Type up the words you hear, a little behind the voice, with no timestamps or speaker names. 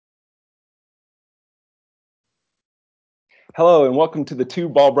Hello, and welcome to the Two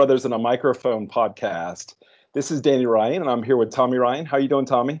Ball Brothers and a Microphone podcast. This is Danny Ryan, and I'm here with Tommy Ryan. How you doing,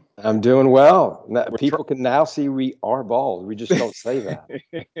 Tommy? I'm doing well. We're People can now see we are bald. We just don't say that.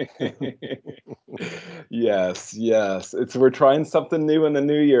 Yes. We're trying something new in the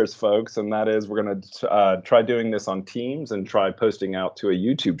New Year's, folks, and that is we're going to try doing this on Teams and try posting out to a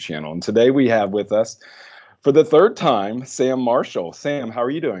YouTube channel. And today we have with us, for the third time, Sam Marshall. Sam, how are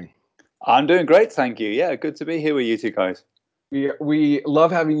you doing? I'm doing great, thank you. Yeah, good to be here with you two guys. We love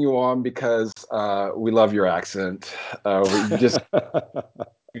having you on because we love your accent. We just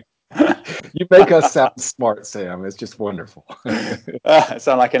you make us sound smart, Sam. It's just wonderful.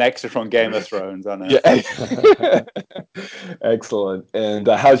 Sound like an extra from Game of Thrones, I know. Yeah. Excellent. And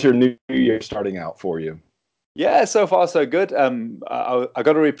how's your new year starting out for you? Yeah, so far so good. I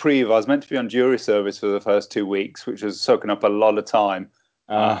got a reprieve. I was meant to be on jury service for the first 2 weeks, which was soaking up a lot of time.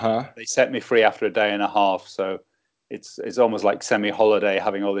 They set me free after a day and a half, so it's almost like semi-holiday,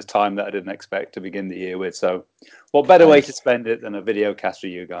 having all this time that I didn't expect to begin the year with. So what better way to spend it than a video cast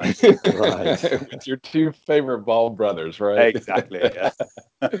with you guys? Right. With your two favorite ball brothers, right? Exactly, yeah.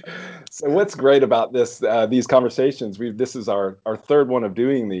 So what's great about these conversations, this is our third one of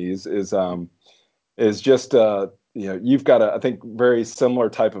doing these, is just you've got I think very similar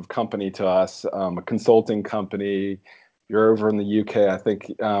type of company to us, a consulting company. You're over in the UK. I think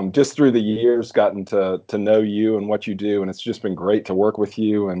just through the years, gotten to know you and what you do, and it's just been great to work with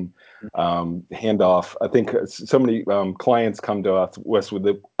you and hand off. I think so many clients come to us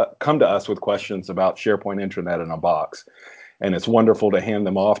with questions about SharePoint Intranet in a box, and it's wonderful to hand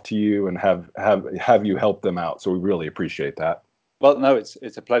them off to you and have you help them out. So we really appreciate that. Well, no, it's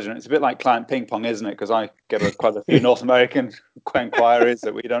a pleasure. It's a bit like client ping pong, isn't it? Because I get quite a few North American inquiries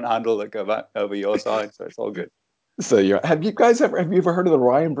that we don't handle that go back over your side, so it's all good. So have you ever heard of the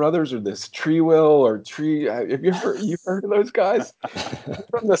Ryan brothers or this Treewill or Tree? Have you heard of those guys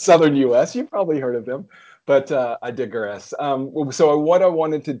from the Southern U.S.? You've probably heard of them, but I digress. So what I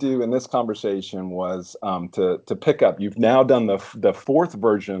wanted to do in this conversation was to pick up. You've now done the fourth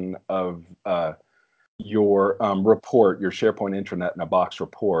version of your report, your SharePoint Intranet in a Box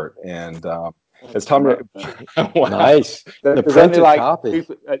report, and it's time to nice. The printed copy.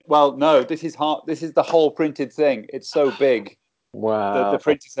 Well, no, this is hard. This is the whole printed thing. It's so big. Wow. The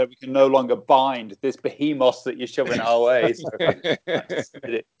printer said we can no longer bind this behemoth that you're shoving our way. So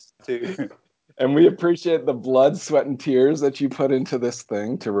and we appreciate the blood, sweat, and tears that you put into this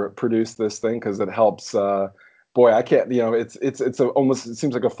thing to produce this thing, because it helps. Boy, I can't. Almost, it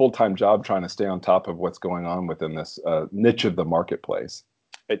seems like a full-time job trying to stay on top of what's going on within this niche of the marketplace.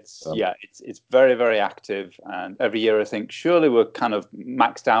 It's very, very active, and every year I think surely we're kind of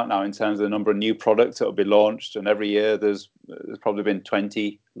maxed out now in terms of the number of new products that will be launched, and every year there's probably been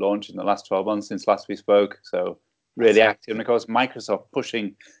 20 launched in the last 12 months since last we spoke. So really active, and of course Microsoft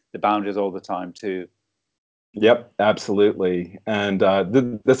pushing the boundaries all the time too. Yep, absolutely. And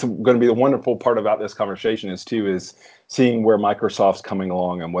this is going to be the wonderful part about this conversation is seeing where Microsoft's coming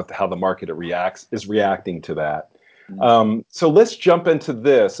along and how the market is reacting to that. So let's jump into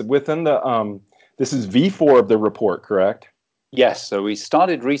this. Within this is V4 of the report, correct? Yes. So we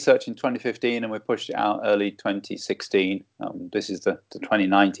started research in 2015 and we pushed it out early 2016. This is the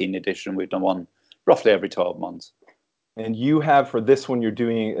 2019 edition. We've done one roughly every 12 months. And you have, for this one, you're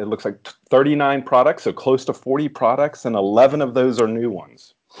doing, it looks like 39 products, so close to 40 products, and 11 of those are new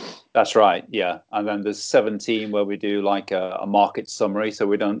ones. That's right, yeah. And then there's 17 where we do like a market summary, so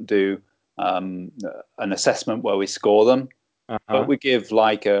we don't do an assessment where we score them, but we give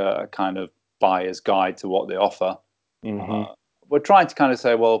like a kind of buyer's guide to what they offer. We're trying to kind of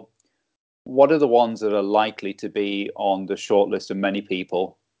say, well, what are the ones that are likely to be on the short list of many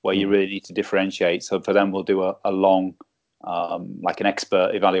people where you really need to differentiate? So for them, we'll do a long, like an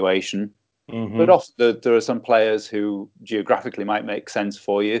expert evaluation. But often there are some players who geographically might make sense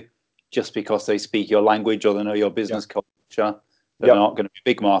for you just because they speak your language or they know your business culture. They're not going to be a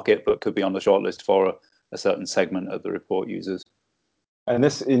big market, but could be on the shortlist for a certain segment of the report users. And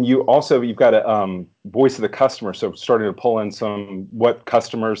you've got a voice of the customer, so starting to pull in what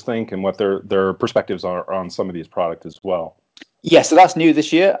customers think and what their perspectives are on some of these products as well. Yeah, so that's new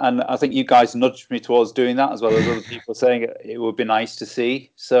this year, and I think you guys nudged me towards doing that, as well as other people saying it would be nice to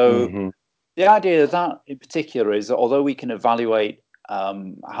see. So the idea of that in particular is that although we can evaluate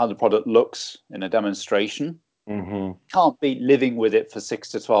how the product looks in a demonstration, can't be living with it for 6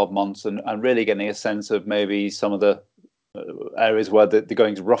 to 12 months and really getting a sense of maybe some of the areas where they're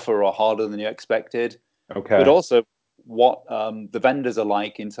going rougher or harder than you expected. Okay. But also what the vendors are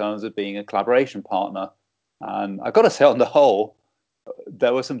like in terms of being a collaboration partner. And I've got to say, on the whole,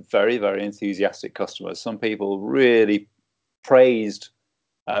 there were some very, very enthusiastic customers. Some people really praised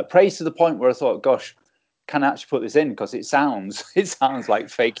to the point where I thought, gosh, can I actually put this in, because it sounds like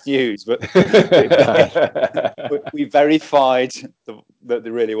fake news, but we verified that they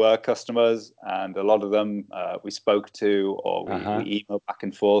really were customers, and a lot of them we spoke to, or we emailed back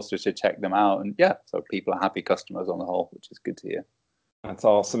and forth just to check them out, and yeah, so people are happy customers on the whole, which is good to hear. That's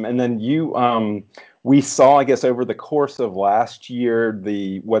awesome. And then we saw, I guess, over the course of last year,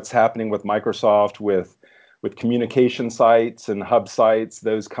 what's happening with Microsoft with communication sites and hub sites,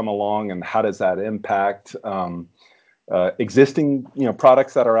 those come along, and how does that impact existing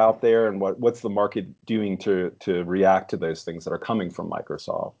products that are out there, and what's the market doing to react to those things that are coming from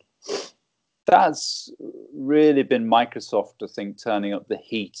Microsoft? That's really been Microsoft, I think, turning up the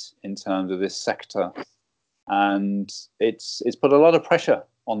heat in terms of this sector, and it's put a lot of pressure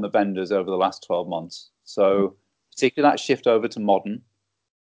on the vendors over the last 12 months. So particularly that shift over to modern.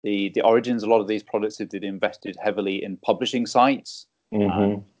 The origins, a lot of these products had invested heavily in publishing sites.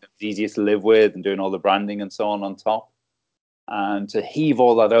 It's easiest to live with, and doing all the branding and so on top. And to heave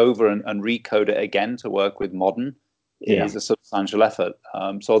all that over and recode it again to work with modern is a substantial effort.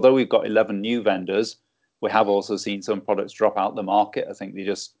 So although we've got 11 new vendors, we have also seen some products drop out the market. I think they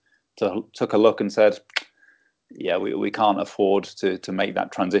just took a look and said, yeah, we can't afford to make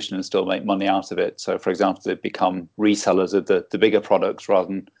that transition and still make money out of it. So, for example, they've become resellers of the bigger products rather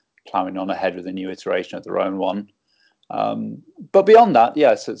than plowing on ahead with a new iteration of their own one. But beyond that,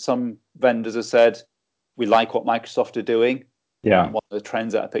 yes, some vendors have said, we like what Microsoft are doing. Yeah. One of the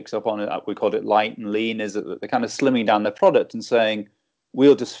trends that I picked up on it, we called it light and lean, is that they're kind of slimming down their product and saying,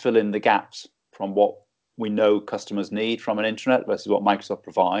 we'll just fill in the gaps from what we know customers need from an intranet versus what Microsoft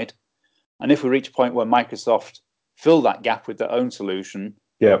provide. And if we reach a point where Microsoft fill that gap with their own solution,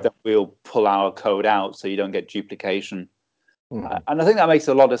 then we'll pull our code out so you don't get duplication. And I think that makes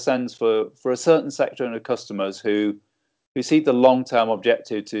a lot of sense for a certain sector of customers who see the long-term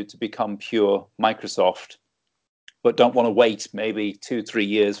objective to become pure Microsoft, but don't want to wait maybe 2-3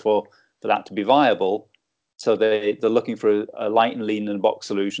 years for that to be viable. So they're looking for a light and lean in a box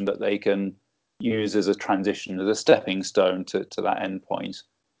solution that they can use as a transition, as a stepping stone to that end point.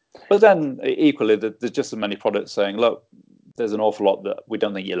 But then equally, there's just as many products saying, look, there's an awful lot that we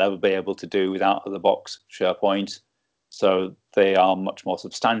don't think you'll ever be able to do without the box SharePoint. So they are much more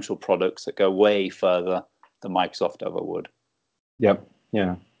substantial products that go way further than Microsoft ever would. Yep.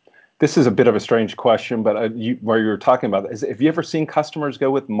 Yeah. This is a bit of a strange question, but where you were talking about, have you ever seen customers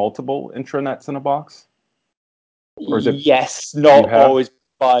go with multiple intranets in a box? Or is it, yes, not always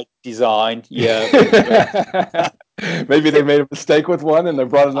by design. Yeah. Maybe they made a mistake with one and they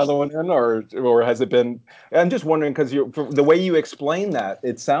brought another one in, or has it been? I'm just wondering, because the way you explained that,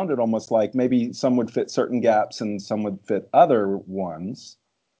 it sounded almost like maybe some would fit certain gaps and some would fit other ones.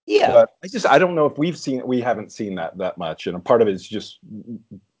 Yeah. But I don't know if we haven't seen that much, and a part of it is just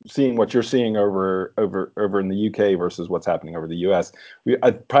seeing what you're seeing over in the UK versus what's happening over the US.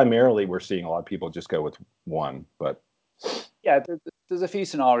 Primarily we're seeing a lot of people just go with one, but yeah, there's a few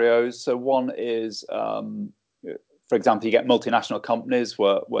scenarios. So one is, for example, you get multinational companies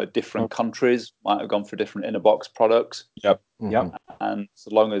where different countries might have gone for different inner box products. Yep. Yep. And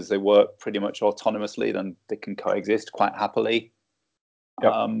so long as they work pretty much autonomously, then they can coexist quite happily.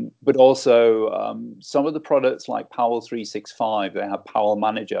 Yep. But also some of the products like Powell 365, they have Powell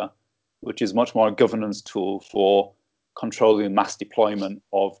Manager, which is much more a governance tool for controlling mass deployment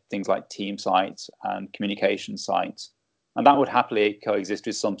of things like team sites and communication sites. And that would happily coexist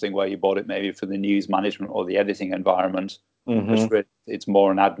with something where you bought it maybe for the news management or the editing environment, which it's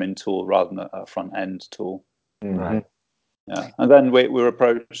more an admin tool rather than a front end tool. Right. Yeah. And then we were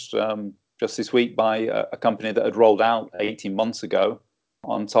approached just this week by a company that had rolled out 18 months ago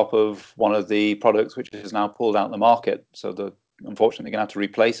on top of one of the products which is now pulled out of the market. So unfortunately, they're going to have to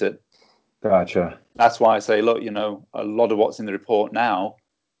replace it. Gotcha. That's why I say, look, a lot of what's in the report now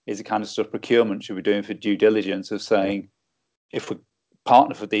is the kind of stuff procurement should be doing for due diligence of saying, if we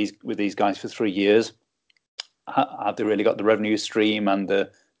partner with these guys for 3 years, have they really got the revenue stream and the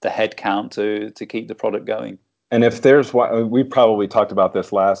head count to keep the product going? And if there's one, we probably talked about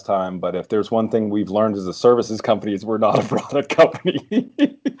this last time, but if there's one thing we've learned as a services company, is we're not a product company.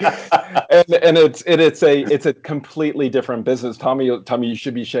 and it's a completely different business. Tommy, you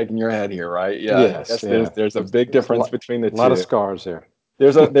should be shaking your head here, right? Yeah. Yes. There's a big difference between the two. A lot of scars there.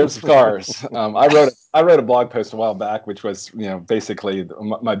 There's scars. I wrote a blog post a while back, which was basically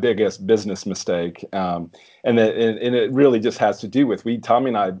my biggest business mistake, and it really just has to do with Tommy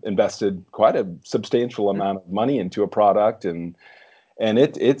and I invested quite a substantial amount of money into a product, and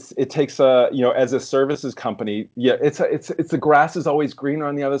it takes as a services company, it's the grass is always greener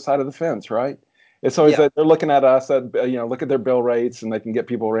on the other side of the fence, right? It's always that they're looking at us, look at their bill rates, and they can get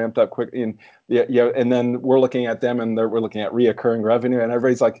people ramped up quick. And and then we're looking at them, and we're looking at reoccurring revenue, and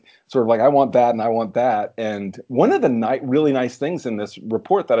everybody's like, sort of like, I want that, and I want that. And one of the really nice things in this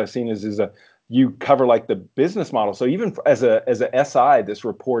report that I've seen is you cover like the business model. So even as a SI, this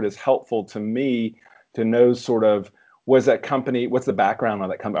report is helpful to me to know sort of, what's the background on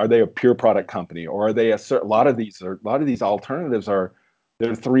that company? Are they a pure product company, or are they a lot of these alternatives are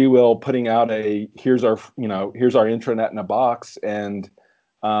they're three-wheel putting out here's our intranet in a box, and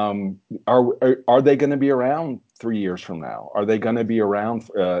are they going to be around 3 years from now? Are they going to be around?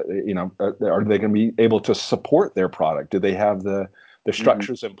 Are they going to be able to support their product? Do they have the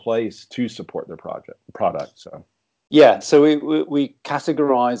structures in place to support their product? So. Yeah, so we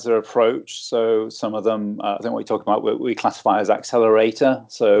categorize their approach. So some of them, I think what we talk about, we classify as accelerator.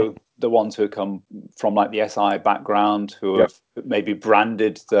 So the ones who come from like the SI background, who have maybe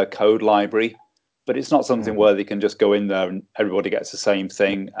branded the code library, but it's not something where they can just go in there and everybody gets the same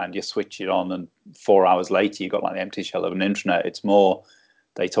thing and you switch it on and 4 hours later you've got like the empty shell of an intranet. It's more,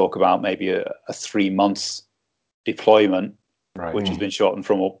 they talk about maybe a 3 months deployment, which has been shortened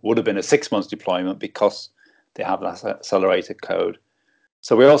from what would have been a 6 months deployment because they have that accelerated code.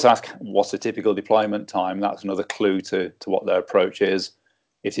 So we also ask, what's the typical deployment time? That's another clue to what their approach is.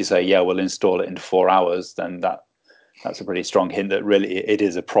 If you say, we'll install it in 4 hours, then that's a pretty strong hint that really it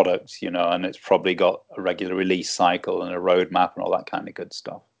is a product, and it's probably got a regular release cycle and a roadmap and all that kind of good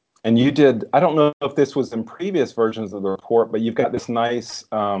stuff. And you did, I don't know if this was in previous versions of the report, but you've got this nice,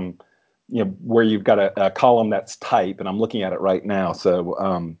 where you've got a column that's type, and I'm looking at it right now.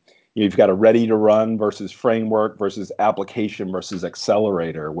 So, you've got a ready to run versus framework versus application versus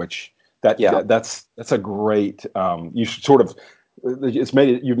accelerator, which that's a great. You should sort of you've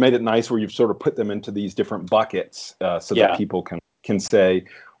made it nice where you've sort of put them into these different buckets so that people can say,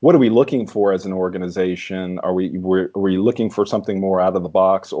 what are we looking for as an organization? Are we looking for something more out of the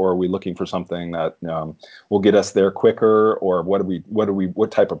box, or are we looking for something that will get us there quicker, or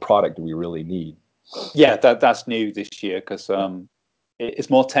what type of product do we really need? Yeah, that's new this year because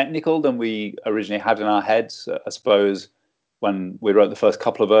it's more technical than we originally had in our heads. I suppose when we wrote the first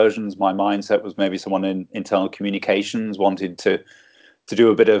couple of versions, my mindset was maybe someone in internal communications wanted to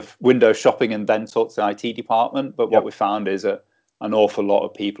do a bit of window shopping and then talk to the IT department. But what we found is that an awful lot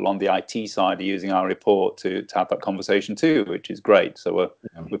of people on the IT side are using our report to have that conversation too, which is great. So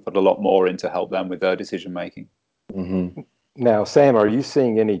we put a lot more in to help them with their decision making. Mm-hmm. Now, Sam, are you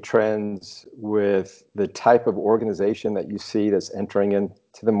seeing any trends with the type of organization that you see that's entering into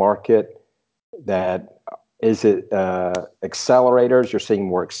the market? Is it accelerators? You're seeing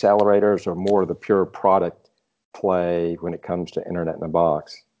more accelerators, or more of the pure product play when it comes to internet in a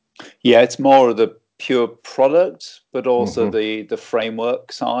box? Yeah, it's more of the pure product, but also the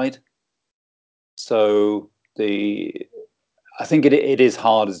framework side. So I think it is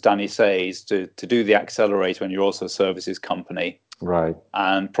hard, as Danny says, to do the accelerator when you're also a services company. Right.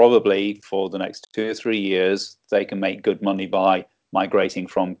 And probably for the next 2 or 3 years, they can make good money by migrating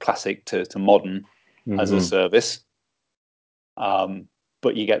from classic to modern as a service.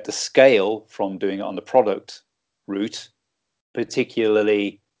 But you get the scale from doing it on the product route,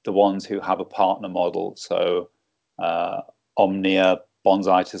 particularly the ones who have a partner model. So Omnia,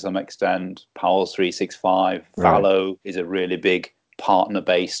 Bonsai to some extent, Powell's 365, Valo is a really big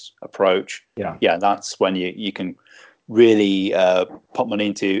partner-based approach. Yeah, that's when you can really put money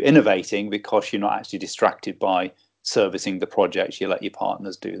into innovating because you're not actually distracted by servicing the projects. You let your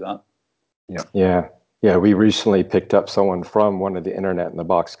partners do that. Yeah. We recently picked up someone from one of the internet in the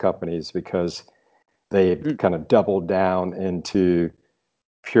box companies because they kind of doubled down into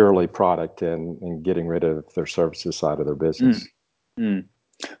purely product and getting rid of their services side of their business.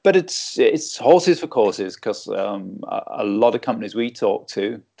 But it's horses for courses, because a lot of companies we talk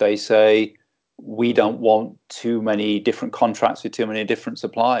to, they say we don't want too many different contracts with too many different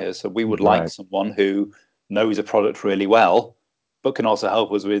suppliers. So we would like someone who knows a product really well, but can also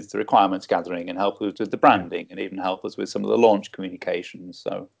help us with the requirements gathering and help us with the branding and even help us with some of the launch communications.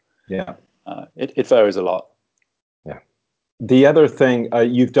 So it varies a lot. The other thing,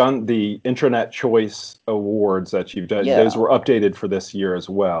 you've done the Intranet Choice Awards that you've done. Those were updated for this year as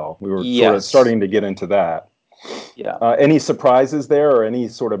well. We were sort of starting to get into that. Any surprises there, or any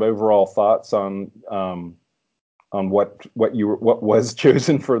sort of overall thoughts on what was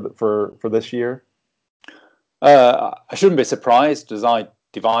chosen for this year? I shouldn't be surprised, as I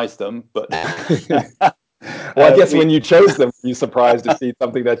devised them, but well, I guess when you chose them, you're surprised to see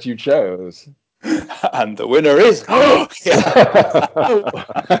something that you chose. And the winner is so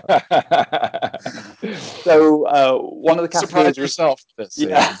one of the categories. Surprise yourself.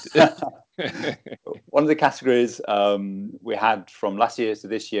 One of the categories we had from last year to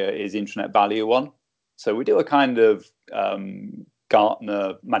this year is Internet Value one. So we do a kind of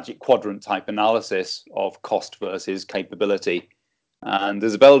Gartner Magic Quadrant type analysis of cost versus capability. And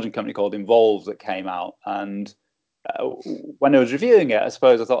there's a Belgian company called Involve that came out. And when I was reviewing it, I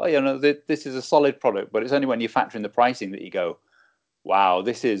suppose I thought, this is a solid product, but it's only when you factor in the pricing that you go, wow,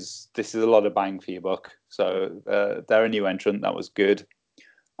 this is a lot of bang for your buck. So they're a new entrant. That was good.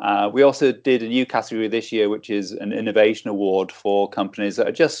 We also did a new category this year, which is an innovation award for companies that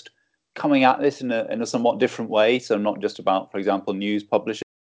are just coming at this in a somewhat different way. So not just about, for example, news publishers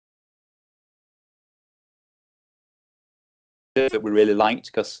that we really liked,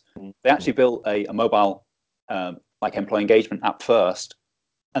 because they actually built a mobile like employee engagement app first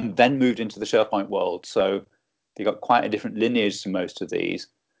and then moved into the SharePoint world. So they got quite a different lineage to most of these.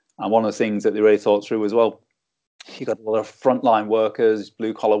 And one of the things that they really thought through was, well, you got a lot of frontline workers,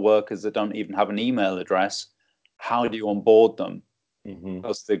 blue collar workers that don't even have an email address. How do you onboard them?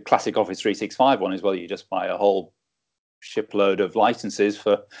 Because the classic Office 365 one is, well, you just buy a whole shipload of licenses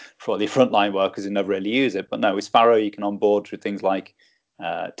for all the frontline workers who never really use it. But no, with Sparrow, you can onboard through things like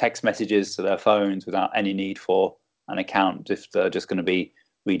text messages to their phones without any need for an account if they're just going to be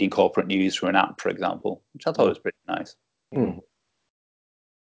reading corporate news through an app, for example, which I thought was pretty nice.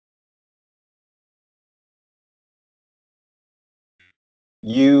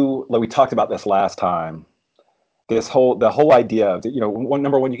 We talked about this last time. The whole idea of,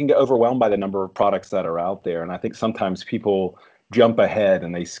 number one, you can get overwhelmed by the number of products that are out there, and I think sometimes people jump ahead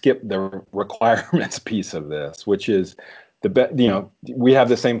and they skip the requirements piece of this, which is we have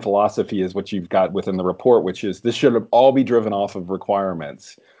the same philosophy as what you've got within the report, which is this should all be driven off of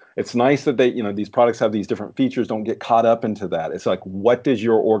requirements. It's nice that these products have these different features. Don't get caught up into that. It's like, what does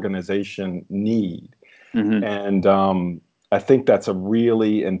your organization need? And I think that's a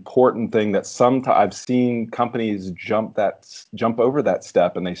really important thing that sometimes I've seen companies jump over that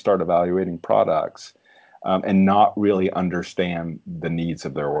step, and they start evaluating products and not really understand the needs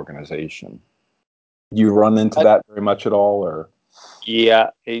of their organization. You run into that very much at all, or?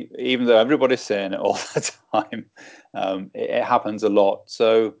 Yeah, even though everybody's saying it all the time, it happens a lot.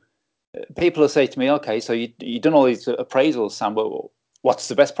 So people will say to me, okay, so you've done all these appraisals, Sam, but what's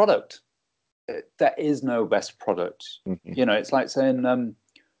the best product? There is no best product. It's like saying,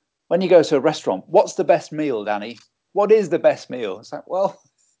 when you go to a restaurant, what's the best meal, Danny? What is the best meal? It's like, well,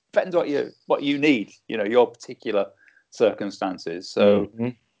 depends what you need, your particular circumstances. So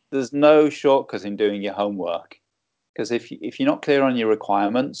there's no shortcut in doing your homework, because if you're not clear on your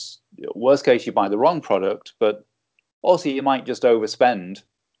requirements, worst case, you buy the wrong product, but also you might just overspend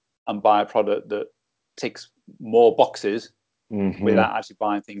and buy a product that ticks more boxes without actually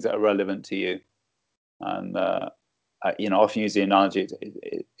buying things that are relevant to you. And I often use the analogy,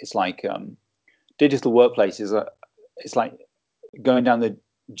 it's like digital workplaces it's like going down the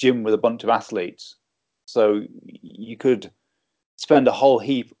gym with a bunch of athletes. So you could spend a whole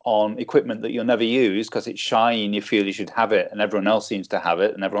heap on equipment that you'll never use because it's shiny and you feel you should have it, and everyone else seems to have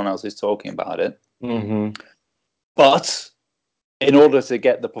it and everyone else is talking about it. But in order to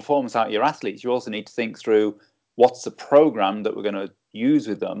get the performance out of your athletes, you also need to think through, what's the program that we're going to use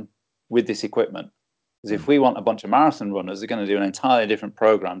with them with this equipment? Because if we want a bunch of marathon runners, they're going to do an entirely different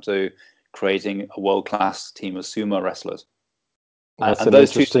program to creating a world-class team of sumo wrestlers. That's an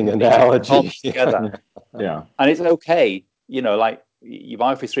interesting analogy. Together. Yeah. And it's okay, like you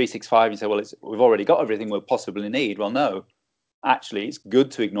buy Office 365, you say, well, we've already got everything we'll possibly need. Well, no, actually, it's good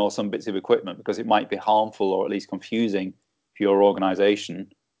to ignore some bits of equipment because it might be harmful or at least confusing for your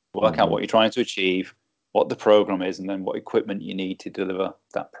organization. Work out what you're trying to achieve, what the program is, and then what equipment you need to deliver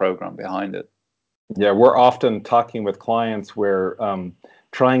that program behind it. Yeah, we're often talking with clients where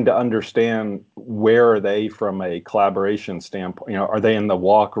trying to understand, where are they from a collaboration standpoint? Are they in the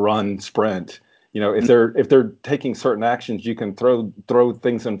walk, run, sprint? If they're taking certain actions, you can throw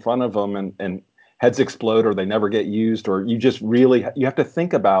things in front of them and heads explode, or they never get used, or you just really you have to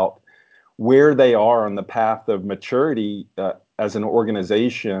think about where they are on the path of maturity as an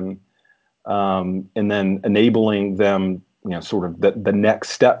organization, and then enabling them, sort of the next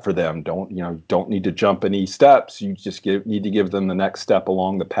step for them. Don't need to jump any steps. You just need to give them the next step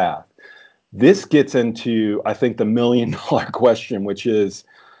along the path. This gets into, I think, the $1 million question, which is,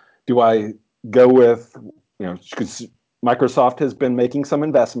 do I go with, because Microsoft has been making some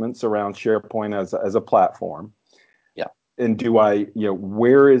investments around SharePoint as a platform. Yeah. And do I,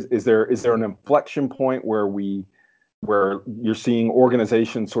 where is there an inflection point where you're seeing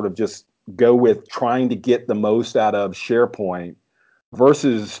organizations sort of just go with trying to get the most out of SharePoint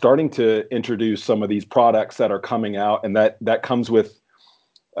versus starting to introduce some of these products that are coming out, and that comes with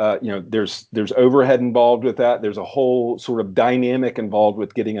there's overhead involved with that. There's a whole sort of dynamic involved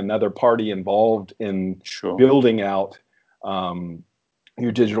with getting another party involved in building out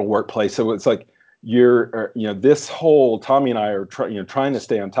your digital workplace. So it's like this whole Tommy and I are trying to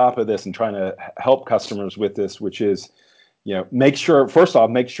stay on top of this and trying to help customers with this, which is, make sure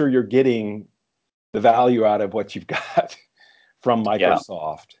you're getting the value out of what you've got from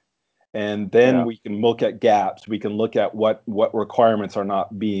Microsoft. And then we can look at gaps. We can look at what requirements are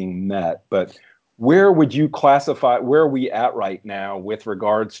not being met. But where would you classify, where are we at right now with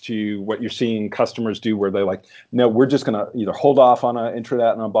regards to what you're seeing customers do where they're like, no, we're just going to either hold off on an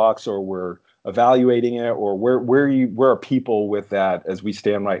Intradat in a box, or we're evaluating it, or where are people with that as we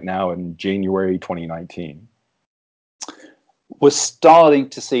stand right now in January 2019? We're starting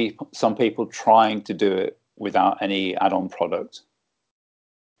to see some people trying to do it without any add-on product.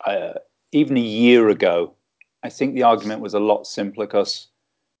 Even a year ago, I think the argument was a lot simpler because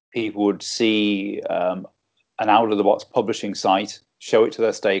people would see an out-of-the-box publishing site, show it to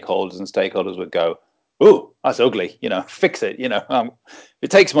their stakeholders, and stakeholders would go, "Oh, that's ugly, fix it. It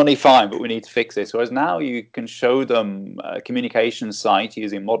takes money, fine, but we need to fix this." Whereas now you can show them a communication site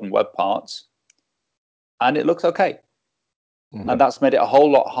using modern web parts, and it looks okay. Mm-hmm. And that's made it a whole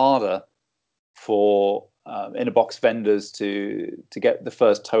lot harder for in-a-box vendors to get the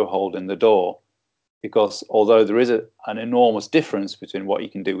first toehold in the door, because although there is an enormous difference between what you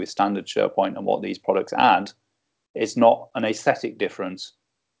can do with standard SharePoint and what these products add, it's not an aesthetic difference.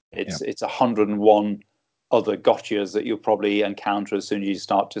 It's 101 other gotchas that you'll probably encounter as soon as you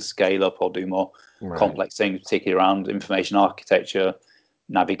start to scale up or do more complex things, particularly around information architecture,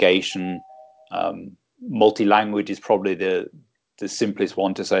 navigation. Multi-language is probably the simplest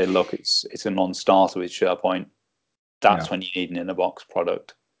one to say, look, it's a non-starter with SharePoint. That's when you need an in-a-box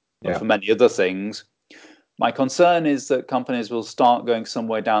product. But for many other things, my concern is that companies will start going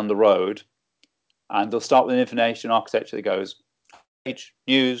somewhere down the road, and they'll start with an information architecture that goes, page,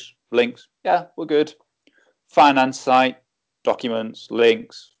 news, links, yeah, we're good. Finance site, documents,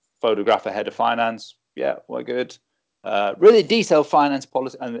 links, photograph ahead of finance, yeah, we're good. Really detailed finance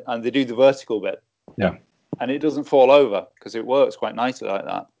policy, and they do the vertical bit. Yeah. And it doesn't fall over because it works quite nicely like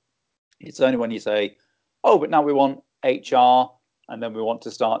that. It's only when you say, oh, but now we want HR, and then we want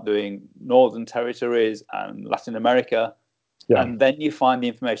to start doing Northern Territories and Latin America, and then you find the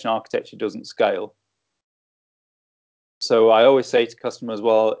information architecture doesn't scale. So I always say to customers,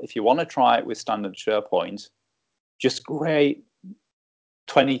 well, if you want to try it with standard SharePoint, just create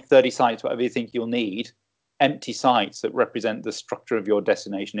 20, 30 sites, whatever you think you'll need, empty sites that represent the structure of your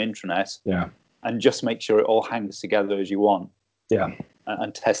destination intranet. Yeah. And just make sure it all hangs together as you want. Yeah.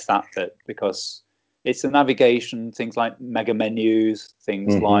 And test that bit, because it's the navigation, things like mega menus,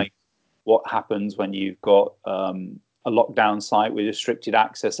 things like what happens when you've got a lockdown site with restricted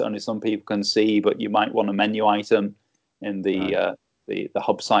access that only some people can see, but you might want a menu item in the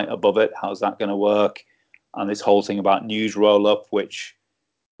hub site above it. How's that going to work? And this whole thing about news roll-up, which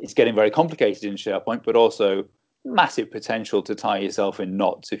is getting very complicated in SharePoint, but also massive potential to tie yourself in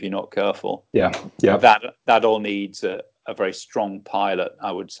knots if you're not careful. Yeah. That all needs a very strong pilot,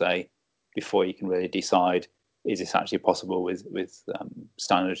 I would say, before you can really decide, is this actually possible with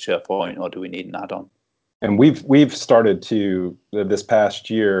standard SharePoint, or do we need an add-on? And we've started to, this past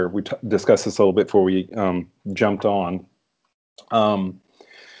year, we discussed this a little bit before we jumped on,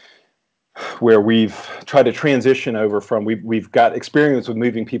 where we've tried to transition over from, we've got experience with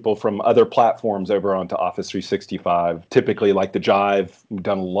moving people from other platforms over onto Office 365, typically like the Jive. We've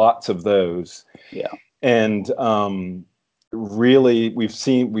done lots of those. Yeah. And really, we've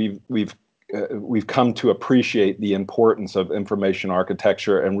come to appreciate the importance of information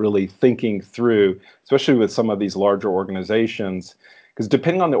architecture and really thinking through, especially with some of these larger organizations, because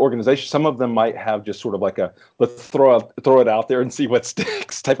depending on the organization, some of them might have just sort of like a let's throw it out there and see what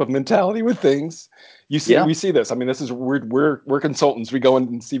sticks type of mentality with things. We see this. I mean, this is we're consultants. We go in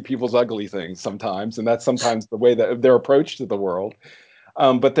and see people's ugly things sometimes, and that's sometimes the way that their approach to the world.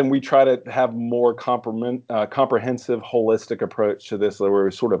 But then we try to have more comprehensive, holistic approach to this, where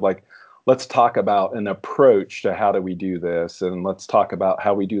we're sort of like, let's talk about an approach to how do we do this, and let's talk about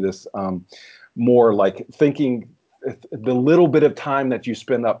how we do this more like thinking the little bit of time that you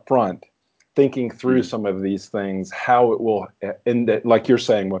spend up front thinking through some of these things, how it will end it, like you're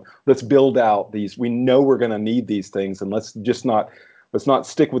saying, well, let's build out these, we know we're going to need these things, and let's not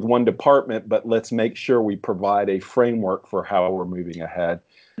stick with one department, but let's make sure we provide a framework for how we're moving ahead.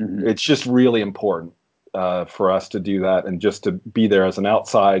 It's just really important for us to do that, and just to be there as an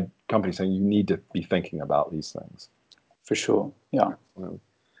outside company saying you need to be thinking about these things. For sure. Yeah.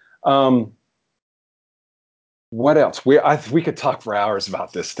 What else? We could talk for hours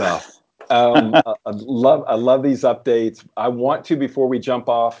about this stuff. I love these updates. I want to, before we jump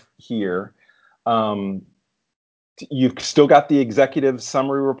off here, you've still got the executive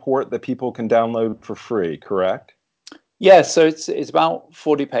summary report that people can download for free, correct? Yeah, so it's about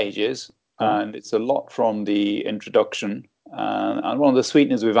 40 pages, and it's a lot from the introduction. And one of the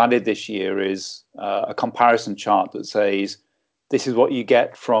sweeteners we've added this year is a comparison chart that says, this is what you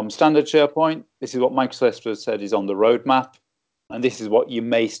get from standard SharePoint, this is what Microsoft has said is on the roadmap, and this is what you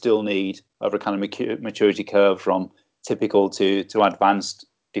may still need over a kind of maturity curve from typical to advanced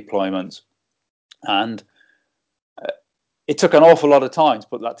deployments. And it took an awful lot of time to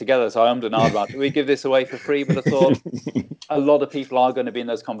put that together, so I ummed and ahed about, do we give this away for free? But I thought a lot of people are going to be in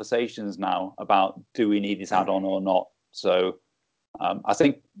those conversations now about, do we need this add-on or not? So I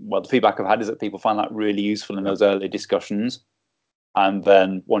think, well, the feedback I've had is that people find that really useful in those early discussions. And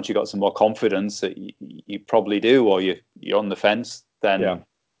then once you've got some more confidence that you probably do, or you're on the fence, then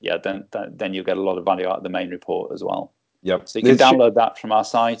then you'll get a lot of value out of the main report as well. Yep. So you can download that from our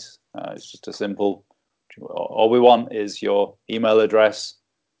site. It's just a simple. All we want is your email address,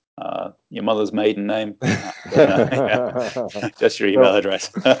 your mother's maiden name, just your email address.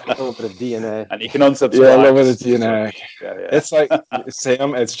 A little bit of DNA. And you can unsubscribe. Yeah, a little bit of DNA. Yeah. It's like,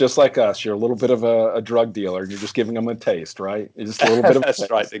 Sam, it's just like us. You're a little bit of a drug dealer. You're just giving them a taste, right? You're just a little bit of That's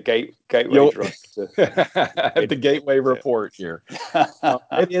right, the gateway drug. The gateway report here.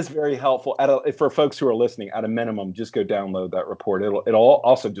 It is very helpful. For folks who are listening, at a minimum, just go download that report. It'll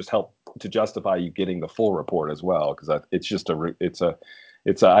also just help to justify you getting the full report as well, because it's just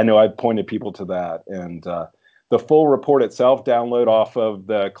I know I've pointed people to that. And the full report itself, download off of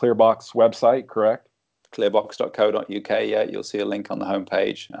the Clearbox website, correct? Clearbox.co.uk. Yeah, you'll see a link on the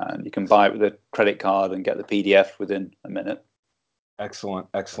homepage, and you can buy it with a credit card and get the PDF within a minute. Excellent.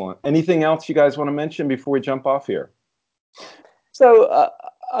 Anything else you guys want to mention before we jump off here? So,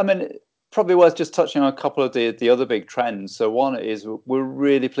 I mean, probably worth just touching on a couple of the other big trends. So one is we're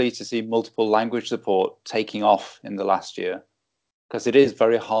really pleased to see multiple language support taking off in the last year, because it is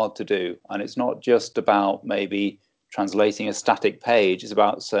very hard to do. And it's not just about maybe translating a static page. It's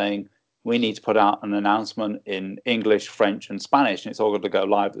about saying, we need to put out an announcement in English, French, and Spanish, and it's all got to go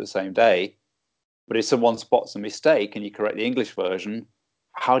live the same day. But if someone spots a mistake and you correct the English version,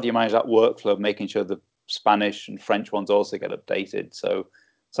 how do you manage that workflow of making sure the Spanish and French ones also get updated? So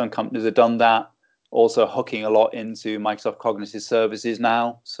some companies have done that, also hooking a lot into Microsoft Cognitive Services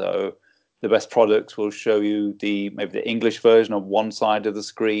now. So the best products will show you maybe the English version on one side of the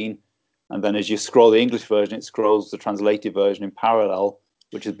screen, and then as you scroll the English version, it scrolls the translated version in parallel,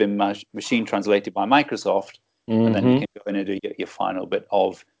 which has been machine translated by Microsoft, and then you can go in and do your final bit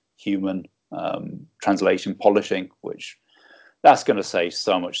of human translation polishing, which that's going to save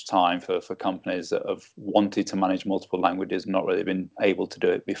so much time for companies that have wanted to manage multiple languages and not really been able to do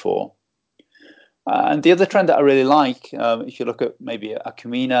it before. And the other trend that I really like, if you look at maybe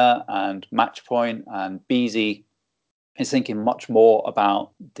Akamina and Matchpoint and Beezy, is thinking much more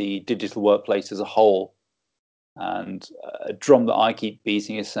about the digital workplace as a whole. And a drum that I keep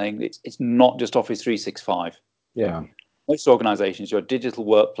beating is saying it's not just Office 365. Yeah. Most organizations, your digital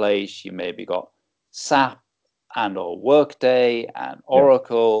workplace, you maybe got SAP and or Workday and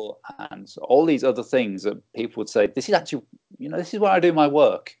Oracle and all these other things that people would say, this is actually, this is where I do my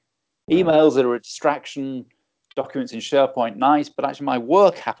work. Right. Emails that are a distraction, documents in SharePoint, nice, but actually my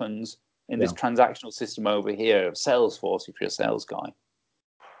work happens in this transactional system over here of Salesforce if you're a sales guy.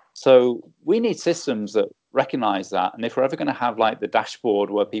 So we need systems that recognize that. And if we're ever going to have like the dashboard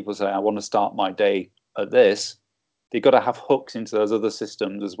where people say, I want to start my day at this, they've got to have hooks into those other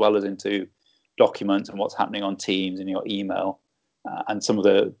systems as well as into documents and what's happening on Teams and your email. And some of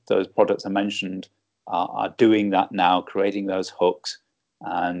those products I mentioned are doing that now, creating those hooks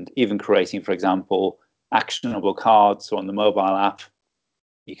and even creating, for example, actionable cards. So on the mobile app,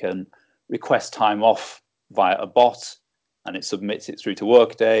 you can request time off via a bot and it submits it through to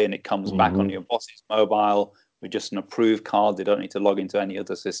Workday and it comes back on your boss's mobile with just an approved card. They don't need to log into any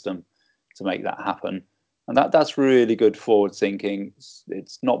other system to make that happen. And that's really good forward thinking.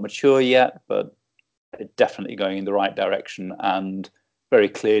 It's not mature yet, but it's definitely going in the right direction and very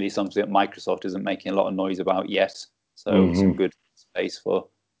clearly something that Microsoft isn't making a lot of noise about yet. So some good space for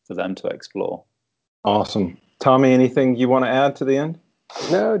them to explore. Awesome. Tommy, anything you want to add to the end?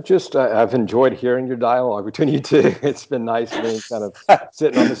 No, just I've enjoyed hearing your dialogue between you two. It's been nice being kind of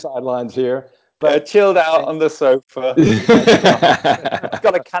sitting on the sidelines here. But chilled out on the sofa. It's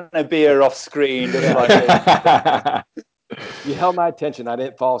got a can of beer off screen. Just like you held my attention. I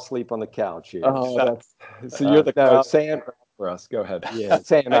didn't fall asleep on the couch here. Oh, so you're the no, Sam. for us. Go ahead. Yeah,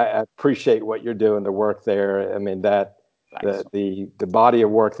 Sam, I appreciate what you're doing, the work there. I mean, the body of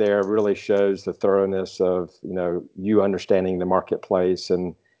work there really shows the thoroughness of, you understanding the marketplace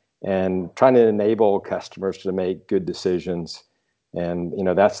and trying to enable customers to make good decisions. And,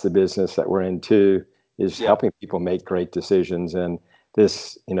 that's the business that we're in too, is helping people make great decisions. And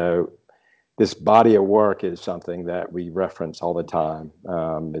this, this body of work is something that we reference all the time.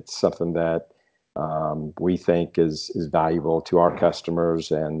 It's something that we think is valuable to our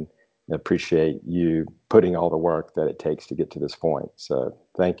customers, and appreciate you putting all the work that it takes to get to this point. So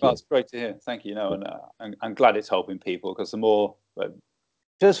thank you. Well, that's great to hear. Thank you. And I'm glad it's helping people, because the more,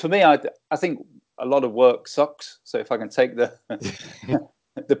 just for me, I think a lot of work sucks. So if I can take the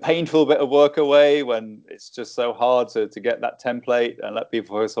the painful bit of work away when it's just so hard to get that template and let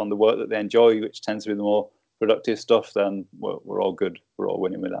people focus on the work that they enjoy, which tends to be the more productive stuff, then we're all good. We're all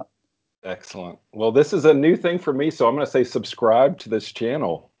winning with that. Excellent. Well, this is a new thing for me, so I'm going to say subscribe to this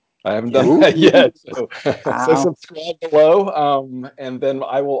channel. I haven't done that yet, so subscribe below. And then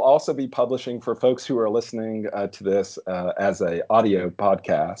I will also be publishing, for folks who are listening to this as a audio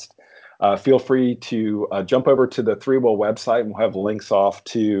podcast. Feel free to jump over to the ThreeWill website, and we'll have links off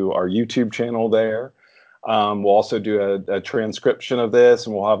to our YouTube channel there. We'll also do a transcription of this,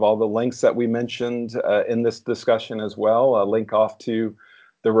 and we'll have all the links that we mentioned in this discussion as well. A link off to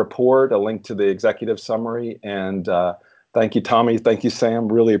the report, a link to the executive summary. And thank you, Tommy. Thank you,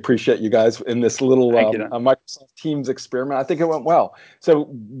 Sam. Really appreciate you guys in this little Microsoft Teams experiment. I think it went well. So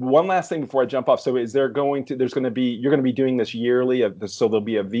one last thing before I jump off. So you're going to be doing this yearly. So there'll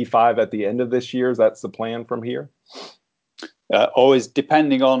be a V5 at the end of this year. That's the plan from here? Always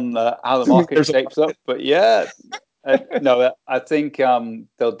depending on how the market shapes up. But yeah, no, I think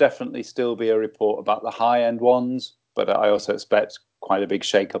there'll definitely still be a report about the high-end ones. But I also expect quite a big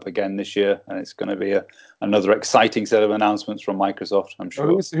shake-up again this year, and it's going to be another exciting set of announcements from Microsoft, I'm sure.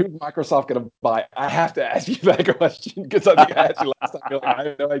 Who's Microsoft going to buy? I have to ask you that question, because I think I asked you last time. I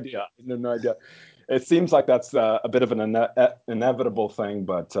have no idea. No idea. It seems like that's a bit of an inevitable thing,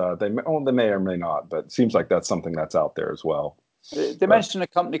 but they may or may not. But it seems like that's something that's out there as well. They mentioned a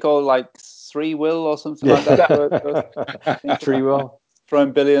company called like ThreeWill or something like that. ThreeWill,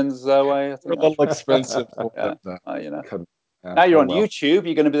 throwing billions away. I think a little expensive. Now you're on YouTube.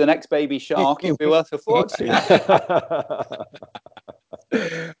 You're going to be the next Baby Shark. It'll be worth a fortune.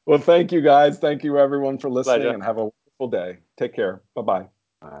 Well, thank you guys. Thank you everyone for listening. Pleasure. And have a wonderful day. Take care. Bye-bye.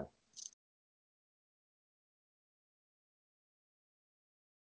 Bye.